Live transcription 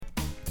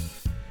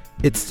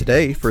It's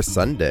today for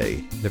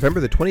Sunday, November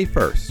the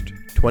 21st,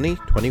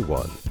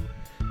 2021.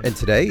 And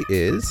today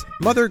is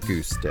Mother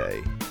Goose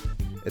Day.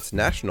 It's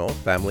National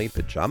Family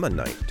Pajama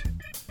Night,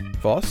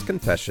 False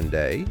Confession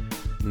Day,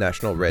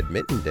 National Red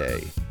Mitten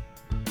Day,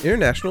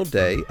 International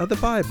Day of the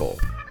Bible,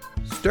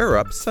 Stir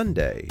Up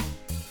Sunday,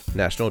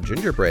 National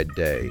Gingerbread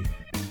Day,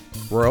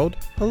 World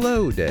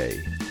Hello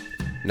Day,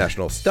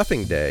 National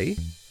Stuffing Day,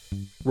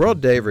 World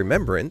Day of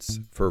Remembrance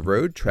for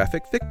Road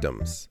Traffic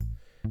Victims.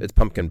 It's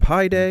Pumpkin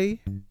Pie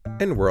Day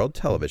and World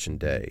Television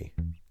Day.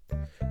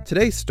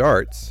 Today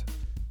starts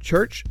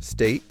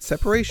Church-State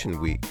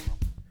Separation Week,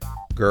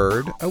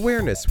 GERD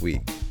Awareness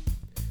Week,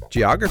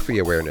 Geography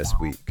Awareness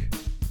Week,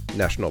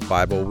 National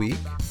Bible Week,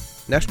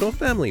 National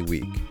Family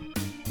Week,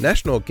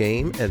 National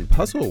Game and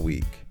Puzzle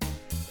Week,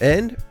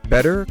 and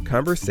Better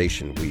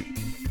Conversation Week.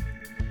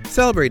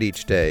 Celebrate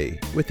each day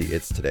with the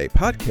It's Today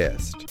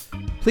podcast.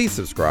 Please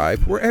subscribe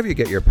wherever you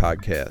get your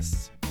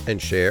podcasts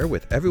and share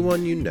with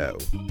everyone you know.